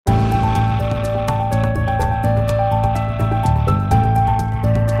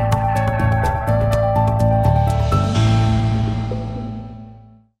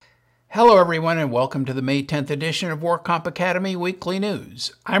Hello, everyone, and welcome to the May 10th edition of WorkComp Academy Weekly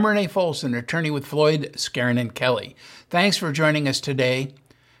News. I'm Renee Folsom, attorney with Floyd, Skeren & Kelly. Thanks for joining us today.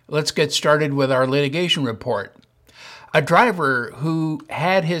 Let's get started with our litigation report. A driver who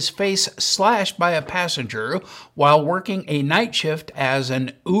had his face slashed by a passenger while working a night shift as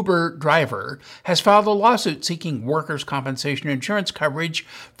an Uber driver has filed a lawsuit seeking workers' compensation insurance coverage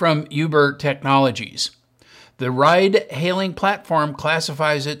from Uber Technologies. The ride-hailing platform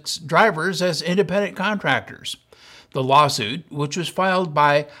classifies its drivers as independent contractors. The lawsuit, which was filed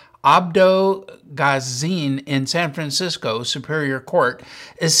by Abdo Ghazin in San Francisco Superior Court,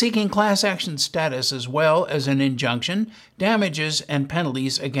 is seeking class action status as well as an injunction, damages, and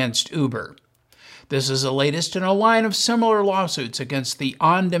penalties against Uber. This is the latest in a line of similar lawsuits against the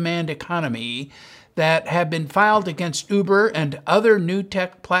on-demand economy that have been filed against Uber and other new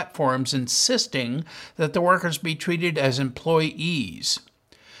tech platforms insisting that the workers be treated as employees.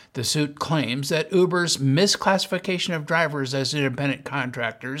 The suit claims that Uber's misclassification of drivers as independent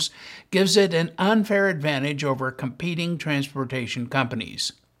contractors gives it an unfair advantage over competing transportation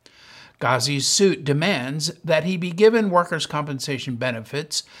companies. Ghazi's suit demands that he be given workers' compensation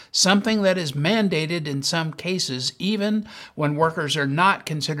benefits, something that is mandated in some cases even when workers are not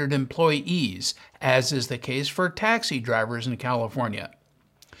considered employees, as is the case for taxi drivers in California.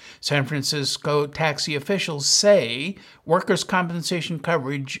 San Francisco taxi officials say workers' compensation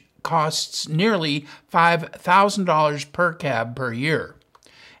coverage costs nearly $5,000 per cab per year,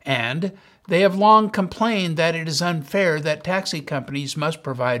 and they have long complained that it is unfair that taxi companies must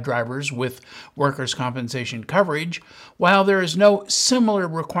provide drivers with workers' compensation coverage, while there is no similar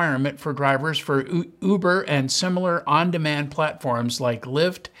requirement for drivers for Uber and similar on-demand platforms like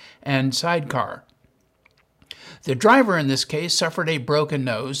Lyft and Sidecar. The driver in this case suffered a broken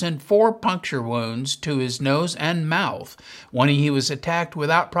nose and 4 puncture wounds to his nose and mouth when he was attacked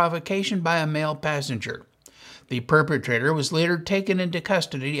without provocation by a male passenger. The perpetrator was later taken into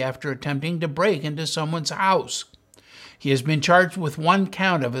custody after attempting to break into someone's house. He has been charged with 1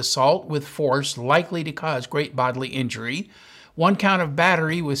 count of assault with force likely to cause great bodily injury, 1 count of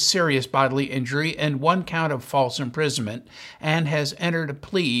battery with serious bodily injury, and 1 count of false imprisonment, and has entered a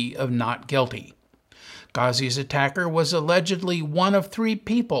plea of not guilty. Ghazi's attacker was allegedly one of 3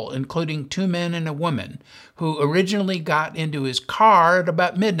 people, including 2 men and a woman, who originally got into his car at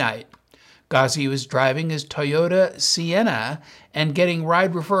about midnight. Ghazi was driving his Toyota Sienna and getting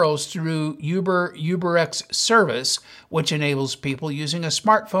ride referrals through UberX service, which enables people using a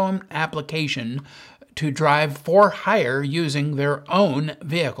smartphone application to drive for hire using their own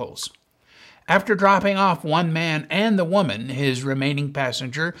vehicles. After dropping off 1 man and the woman, his remaining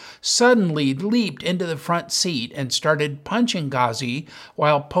passenger suddenly leaped into the front seat and started punching Ghazi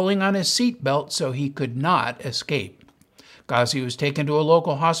while pulling on his seatbelt so he could not escape. Ghazi was taken to a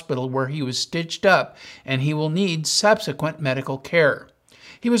local hospital where he was stitched up, and he will need subsequent medical care.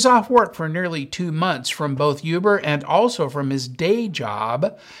 He was off work for nearly 2 months from both Uber and also from his day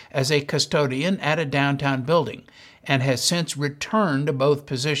job as a custodian at a downtown building, and has since returned to both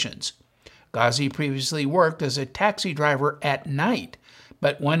positions. Ghazi previously worked as a taxi driver at night,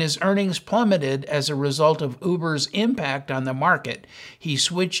 but when his earnings plummeted as a result of Uber's impact on the market, he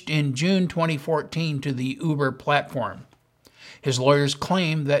switched in June 2014 to the Uber platform. His lawyers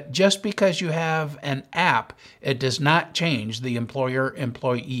claim that just because you have an app, it does not change the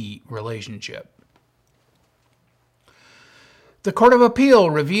employer-employee relationship. The Court of Appeal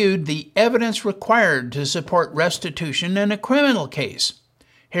reviewed the evidence required to support restitution in a criminal case.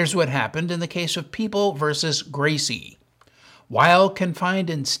 Here's what happened in the case of People v. Gracie. While confined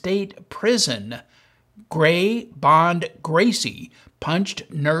in state prison, Gray Bond Gracie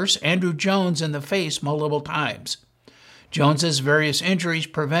punched nurse Andrew Jones in the face multiple times. Jones's various injuries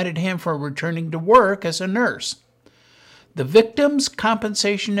prevented him from returning to work as a nurse. The Victims'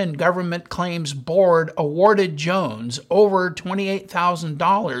 Compensation and Government Claims Board awarded Jones over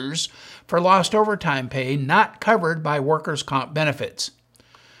 $28,000 for lost overtime pay not covered by workers' comp benefits.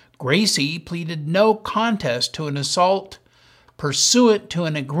 Gracie pleaded no contest to an assault pursuant to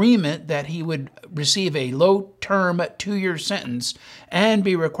an agreement that he would receive a low-term 2-year sentence and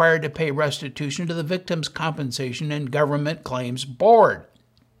be required to pay restitution to the Victims' Compensation and Government Claims Board.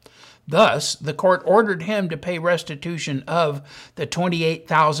 Thus, the court ordered him to pay restitution of the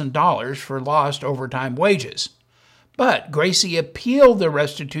 $28,000 for lost overtime wages. But Gracie appealed the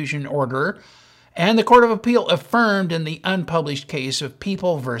restitution order, and the Court of Appeal affirmed in the unpublished case of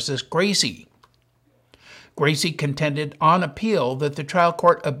People v. Gracie. Gracie contended on appeal that the trial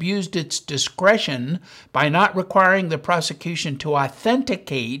court abused its discretion by not requiring the prosecution to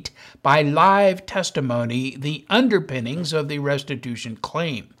authenticate by live testimony the underpinnings of the restitution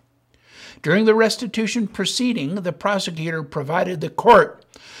claim. During the restitution proceeding, the prosecutor provided the court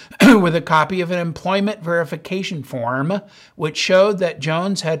with a copy of an employment verification form, which showed that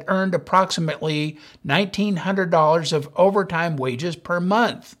Jones had earned approximately $1,900 of overtime wages per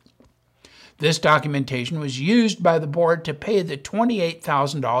month. This documentation was used by the board to pay the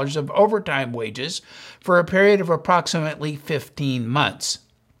 $28,000 of overtime wages for a period of approximately 15 months.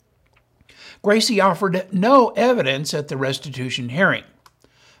 Gracie offered no evidence at the restitution hearing.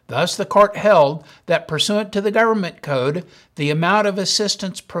 Thus, the court held that pursuant to the government code, the amount of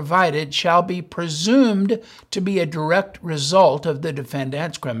assistance provided shall be presumed to be a direct result of the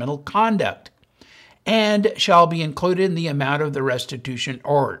defendant's criminal conduct and shall be included in the amount of the restitution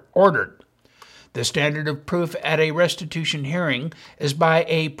ordered. The standard of proof at a restitution hearing is by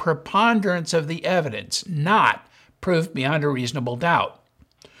a preponderance of the evidence, not proof beyond a reasonable doubt.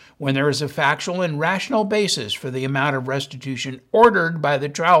 When there is a factual and rational basis for the amount of restitution ordered by the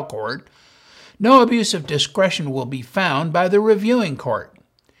trial court, no abuse of discretion will be found by the reviewing court.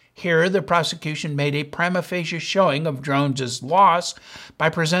 Here, the prosecution made a prima facie showing of Jones's loss by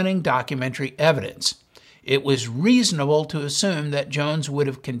presenting documentary evidence. It was reasonable to assume that Jones would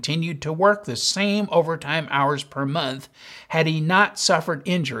have continued to work the same overtime hours per month had he not suffered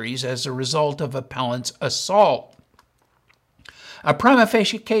injuries as a result of appellant's assault. A prima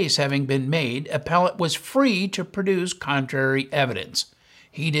facie case having been made, appellant was free to produce contrary evidence.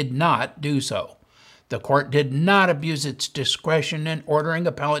 He did not do so. The court did not abuse its discretion in ordering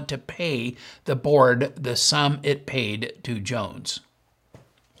appellant to pay the board the sum it paid to Jones.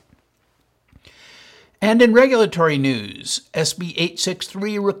 And in regulatory news, SB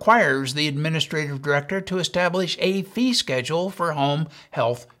 863 requires the administrative director to establish a fee schedule for home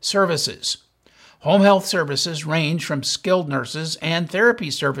health services. Home health services range from skilled nurses and therapy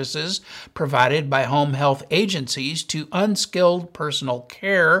services provided by home health agencies to unskilled personal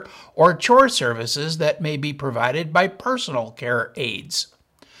care or chore services that may be provided by personal care aides.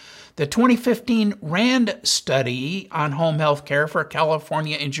 The 2015 RAND study on home health care for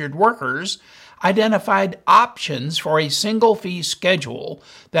California injured workers identified options for a single fee schedule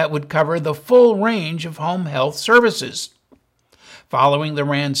that would cover the full range of home health services. Following the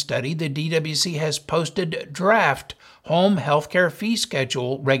RAND study, the DWC has posted draft home healthcare fee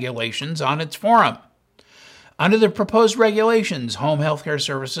schedule regulations on its forum. Under the proposed regulations, home healthcare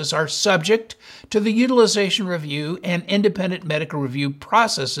services are subject to the utilization review and independent medical review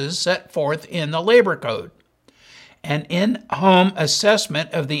processes set forth in the Labor Code. An in-home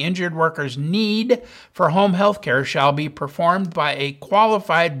assessment of the injured worker's need for home health care shall be performed by a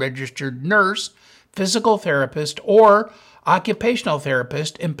qualified registered nurse, physical therapist, or occupational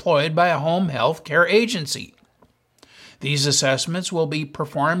therapist employed by a home health care agency. These assessments will be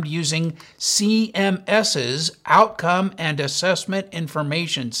performed using CMS's Outcome and Assessment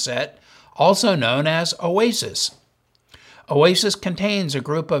Information Set, also known as OASIS. OASIS contains a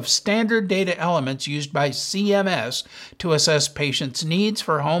group of standard data elements used by CMS to assess patients' needs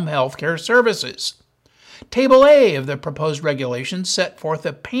for home health care services. Table A of the proposed regulations set forth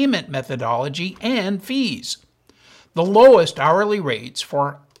a payment methodology and fees. The lowest hourly rates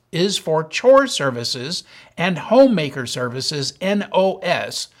is for chore services and homemaker services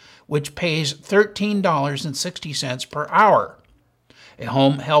NOS, which pays $13.60 per hour. A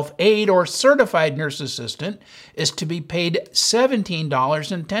home health aide or certified nurse assistant is to be paid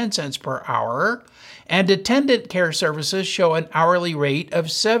 $17.10 per hour, and attendant care services show an hourly rate of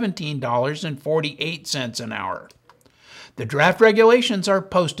 $17.48 an hour. The draft regulations are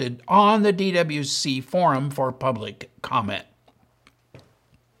posted on the DWC forum for public comment.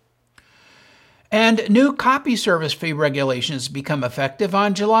 And new copy service fee regulations become effective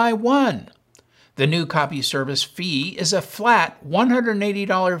on July 1. The new copy service fee is a flat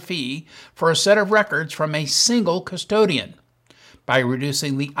 $180 fee for a set of records from a single custodian. By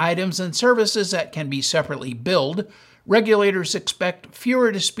reducing the items and services that can be separately billed, regulators expect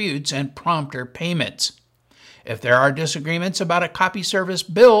fewer disputes and prompter payments. If there are disagreements about a copy service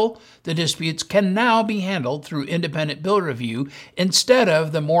bill, the disputes can now be handled through independent bill review instead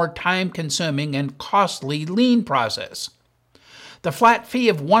of the more time-consuming and costly lien process. The flat fee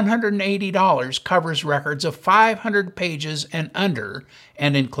of $180 covers records of 500 pages and under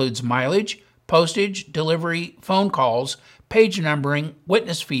and includes mileage, postage, delivery, phone calls, page numbering,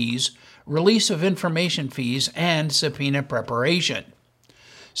 witness fees, release of information fees, and subpoena preparation.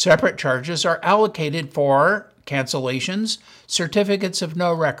 Separate charges are allocated for cancellations, certificates of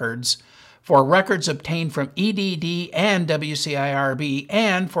no records, for records obtained from EDD and WCIRB,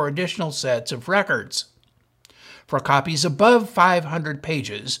 and for additional sets of records. For copies above 500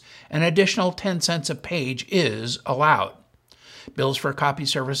 pages, an additional 10 cents a page is allowed. Bills for copy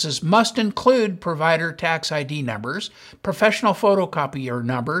services must include provider tax ID numbers, professional photocopier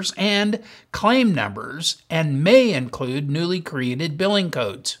numbers, and claim numbers, and may include newly created billing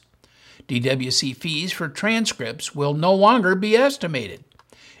codes. DWC fees for transcripts will no longer be estimated.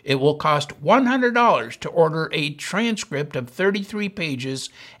 It will cost $100 to order a transcript of 33 pages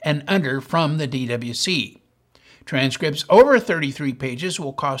and under from the DWC. Transcripts over 33 pages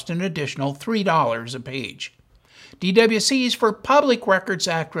will cost an additional $3 a page. DWCs for Public Records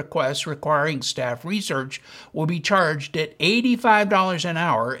Act requests requiring staff research will be charged at $85 an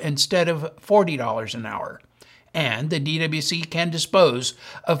hour instead of $40 an hour. And the DWC can dispose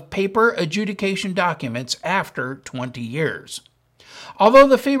of paper adjudication documents after 20 years. Although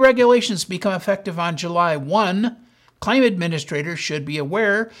the fee regulations become effective on July 1, claim administrators should be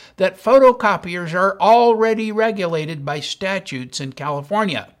aware that photocopiers are already regulated by statutes in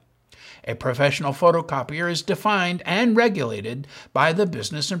California. A professional photocopier is defined and regulated by the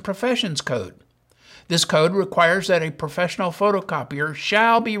Business and Professions Code. This code requires that a professional photocopier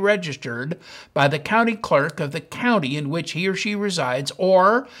shall be registered by the county clerk of the county in which he or she resides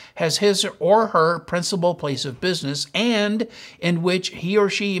or has his or her principal place of business and in which he or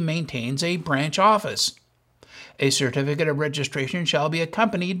she maintains a branch office. A certificate of registration shall be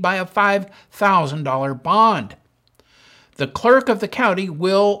accompanied by a $5,000 bond. The clerk of the county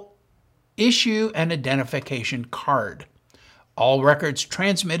will issue an identification card. All records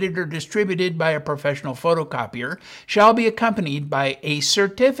transmitted or distributed by a professional photocopier shall be accompanied by a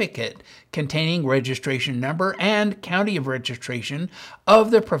certificate containing registration number and county of registration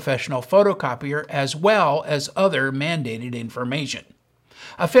of the professional photocopier as well as other mandated information.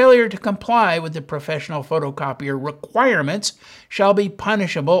 A failure to comply with the professional photocopier requirements shall be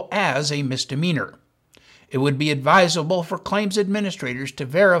punishable as a misdemeanor. It would be advisable for claims administrators to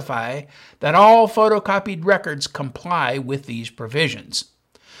verify that all photocopied records comply with these provisions.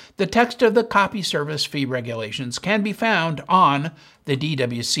 The text of the copy service fee regulations can be found on the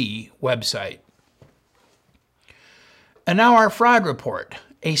DWC website. And now our fraud report.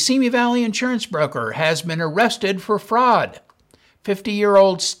 A Simi Valley insurance broker has been arrested for fraud.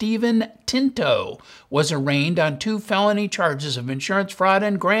 50-year-old Stephen Tinto was arraigned on 2 felony charges of insurance fraud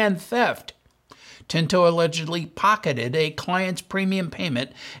and grand theft. Tinto allegedly pocketed a client's premium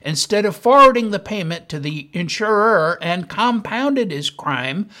payment instead of forwarding the payment to the insurer and compounded his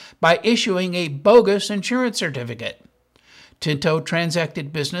crime by issuing a bogus insurance certificate. Tinto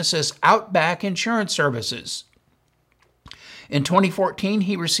transacted business as Outback Insurance Services. In 2014,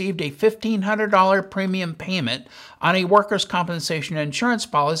 he received a $1,500 premium payment on a workers' compensation insurance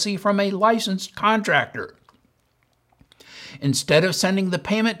policy from a licensed contractor. Instead of sending the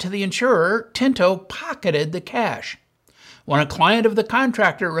payment to the insurer, Tinto pocketed the cash. When a client of the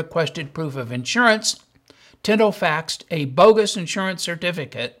contractor requested proof of insurance, Tinto faxed a bogus insurance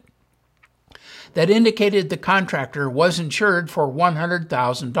certificate that indicated the contractor was insured for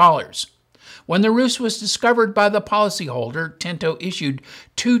 $100,000. When the ruse was discovered by the policyholder, Tinto issued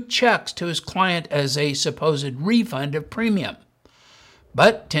 2 checks to his client as a supposed refund of premium.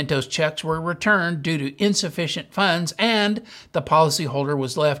 But Tinto's checks were returned due to insufficient funds, and the policyholder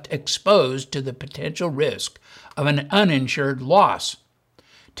was left exposed to the potential risk of an uninsured loss.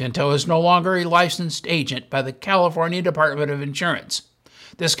 Tinto is no longer a licensed agent by the California Department of Insurance.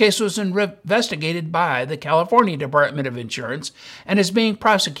 This case was investigated by the California Department of Insurance and is being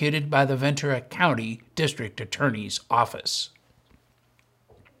prosecuted by the Ventura County District Attorney's Office.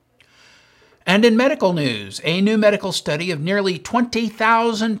 And in medical news, a new medical study of nearly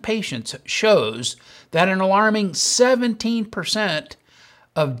 20,000 patients shows that an alarming 17%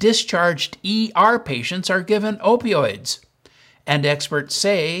 of discharged ER patients are given opioids. And experts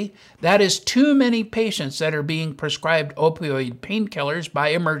say that is too many patients that are being prescribed opioid painkillers by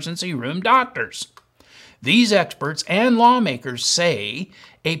emergency room doctors. These experts and lawmakers say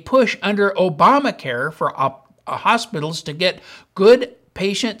a push under Obamacare for hospitals to get good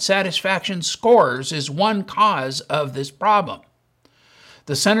patient satisfaction scores is one cause of this problem.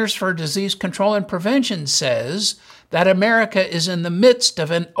 The Centers for Disease Control and Prevention says that America is in the midst of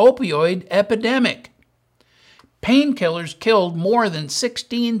an opioid epidemic. Painkillers killed more than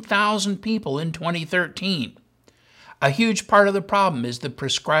 16,000 people in 2013. A huge part of the problem is the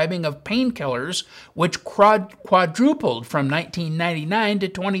prescribing of painkillers, which quadrupled from 1999 to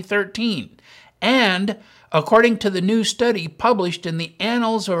 2013. And according to the new study published in the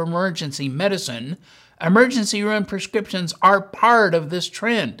Annals of Emergency Medicine, emergency room prescriptions are part of this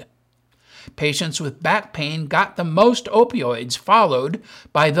trend. Patients with back pain got the most opioids, followed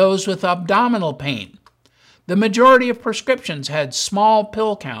by those with abdominal pain. The majority of prescriptions had small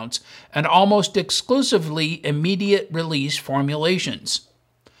pill counts and almost exclusively immediate-release formulations.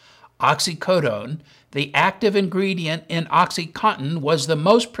 Oxycodone, the active ingredient in OxyContin, was the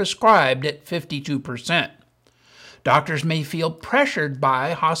most prescribed at 52%. Doctors may feel pressured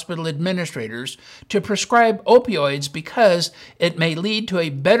by hospital administrators to prescribe opioids because it may lead to a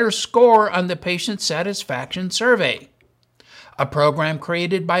better score on the patient satisfaction survey. A program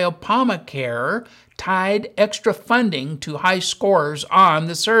created by Obamacare tied extra funding to high scores on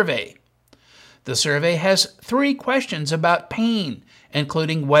the survey. The survey has 3 questions about pain,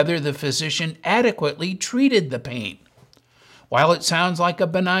 including whether the physician adequately treated the pain. While it sounds like a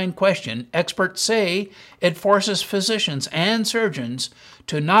benign question, experts say it forces physicians and surgeons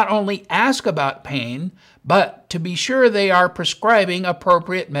to not only ask about pain, but to be sure they are prescribing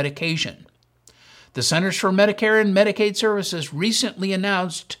appropriate medication. The Centers for Medicare and Medicaid Services recently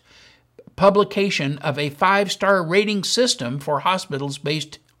announced publication of a 5-star rating system for hospitals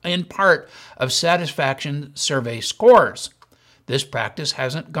based in part of satisfaction survey scores. This practice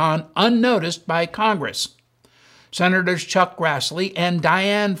hasn't gone unnoticed by Congress. Senators Chuck Grassley and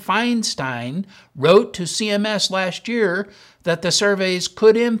Dianne Feinstein wrote to CMS last year that the surveys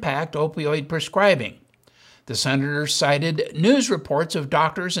could impact opioid prescribing. The senators cited news reports of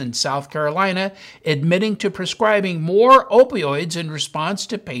doctors in South Carolina admitting to prescribing more opioids in response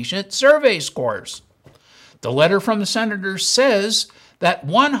to patient survey scores. The letter from the senators says that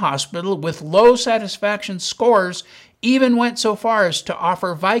one hospital with low satisfaction scores even went so far as to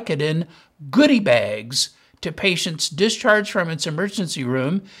offer Vicodin goodie bags to patients discharged from its emergency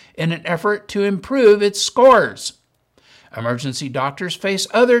room in an effort to improve its scores. Emergency doctors face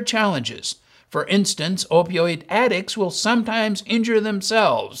other challenges. For instance, opioid addicts will sometimes injure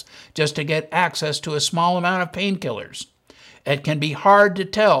themselves just to get access to a small amount of painkillers. It can be hard to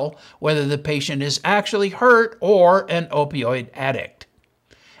tell whether the patient is actually hurt or an opioid addict.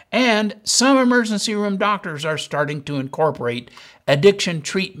 And some emergency room doctors are starting to incorporate addiction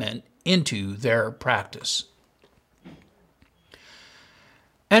treatment into their practice.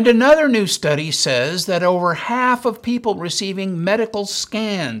 And another new study says that over half of people receiving medical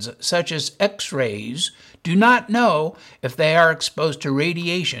scans, such as X-rays, do not know if they are exposed to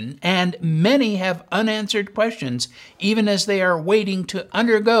radiation, and many have unanswered questions even as they are waiting to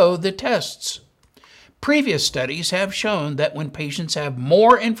undergo the tests. Previous studies have shown that when patients have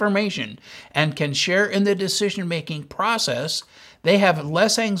more information and can share in the decision-making process, they have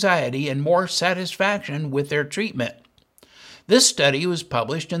less anxiety and more satisfaction with their treatment. This study was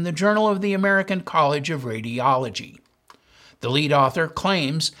published in the Journal of the American College of Radiology. The lead author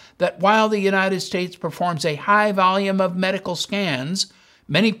claims that while the United States performs a high volume of medical scans,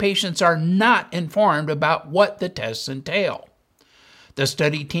 many patients are not informed about what the tests entail. The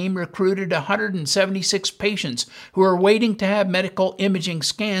study team recruited 176 patients who are waiting to have medical imaging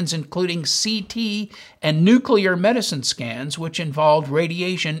scans, including CT and nuclear medicine scans, which involved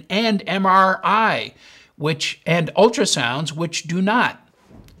radiation, and MRI, and ultrasounds, which do not.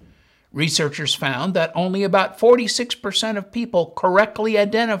 Researchers found that only about 46% of people correctly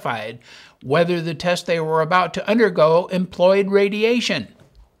identified whether the test they were about to undergo employed radiation.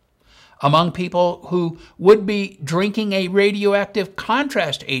 Among people who would be drinking a radioactive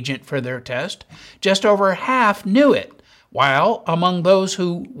contrast agent for their test, just over half knew it, while among those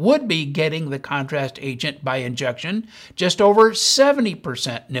who would be getting the contrast agent by injection, just over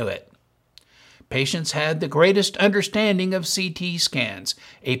 70% knew it. Patients had the greatest understanding of CT scans,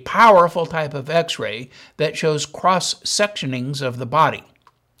 a powerful type of X-ray that shows cross-sectionings of the body.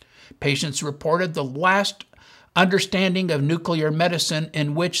 Patients reported the last understanding of nuclear medicine,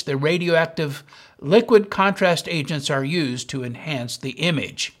 in which the radioactive liquid contrast agents are used to enhance the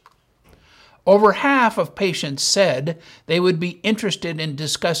image. Over half of patients said they would be interested in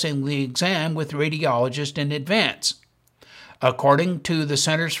discussing the exam with radiologists in advance. According to the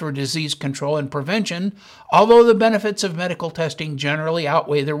Centers for Disease Control and Prevention, although the benefits of medical testing generally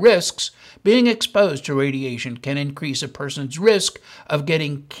outweigh the risks, being exposed to radiation can increase a person's risk of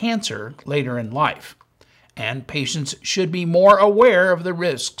getting cancer later in life. And patients should be more aware of the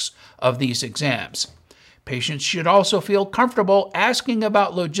risks of these exams. Patients should also feel comfortable asking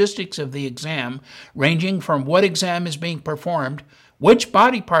about logistics of the exam, ranging from what exam is being performed, which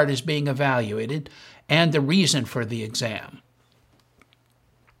body part is being evaluated, and the reason for the exam.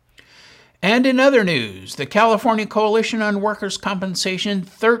 And in other news, the California Coalition on Workers' Compensation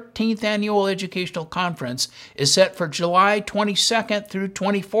 13th Annual Educational Conference is set for July 22nd through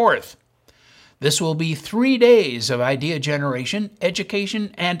 24th. This will be 3 days of idea generation,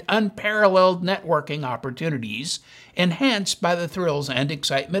 education, and unparalleled networking opportunities, enhanced by the thrills and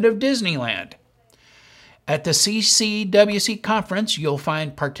excitement of Disneyland. At the CCWC conference, you'll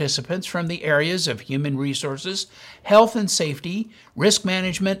find participants from the areas of human resources, health and safety, risk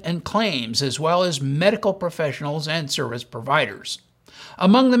management, and claims, as well as medical professionals and service providers.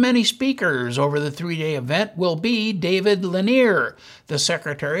 Among the many speakers over the three-day event will be David Lanier, the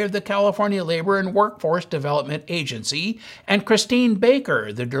Secretary of the California Labor and Workforce Development Agency, and Christine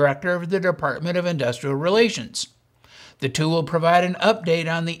Baker, the Director of the Department of Industrial Relations. The two will provide an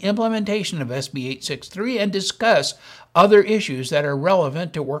update on the implementation of SB 863 and discuss other issues that are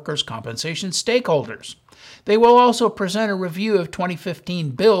relevant to workers' compensation stakeholders. They will also present a review of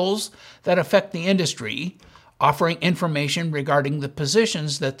 2015 bills that affect the industry, offering information regarding the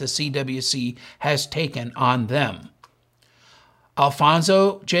positions that the CWC has taken on them.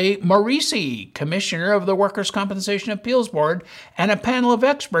 Alfonso J. Maurici, Commissioner of the Workers' Compensation Appeals Board, and a panel of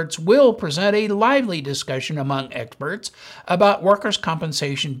experts will present a lively discussion among experts about workers'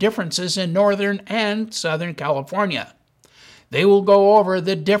 compensation differences in Northern and Southern California. They will go over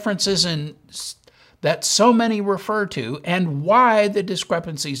the differences that so many refer to and why the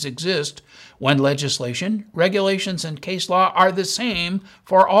discrepancies exist when legislation, regulations, and case law are the same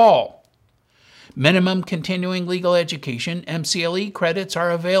for all. Minimum continuing legal education, MCLE credits are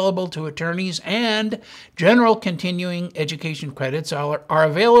available to attorneys, and general continuing education credits are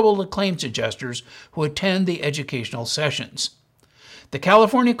available to claims adjusters who attend the educational sessions. The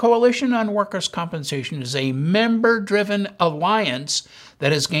California Coalition on Workers' Compensation is a member-driven alliance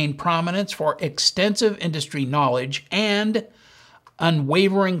that has gained prominence for extensive industry knowledge and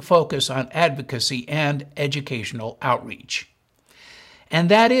unwavering focus on advocacy and educational outreach. And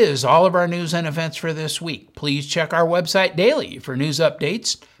that is all of our news and events for this week. Please check our website daily for news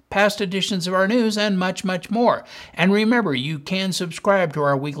updates, past editions of our news, and much, much more. And remember, you can subscribe to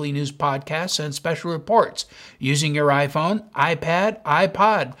our weekly news podcasts and special reports using your iPhone, iPad,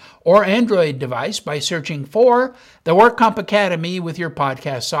 iPod, or Android device by searching for the WorkComp Academy with your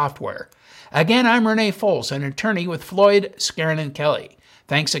podcast software. Again, I'm Renee Foles, an attorney with Floyd, Skeren & Kelly.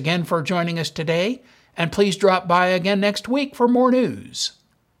 Thanks again for joining us today, and please drop by again next week for more news.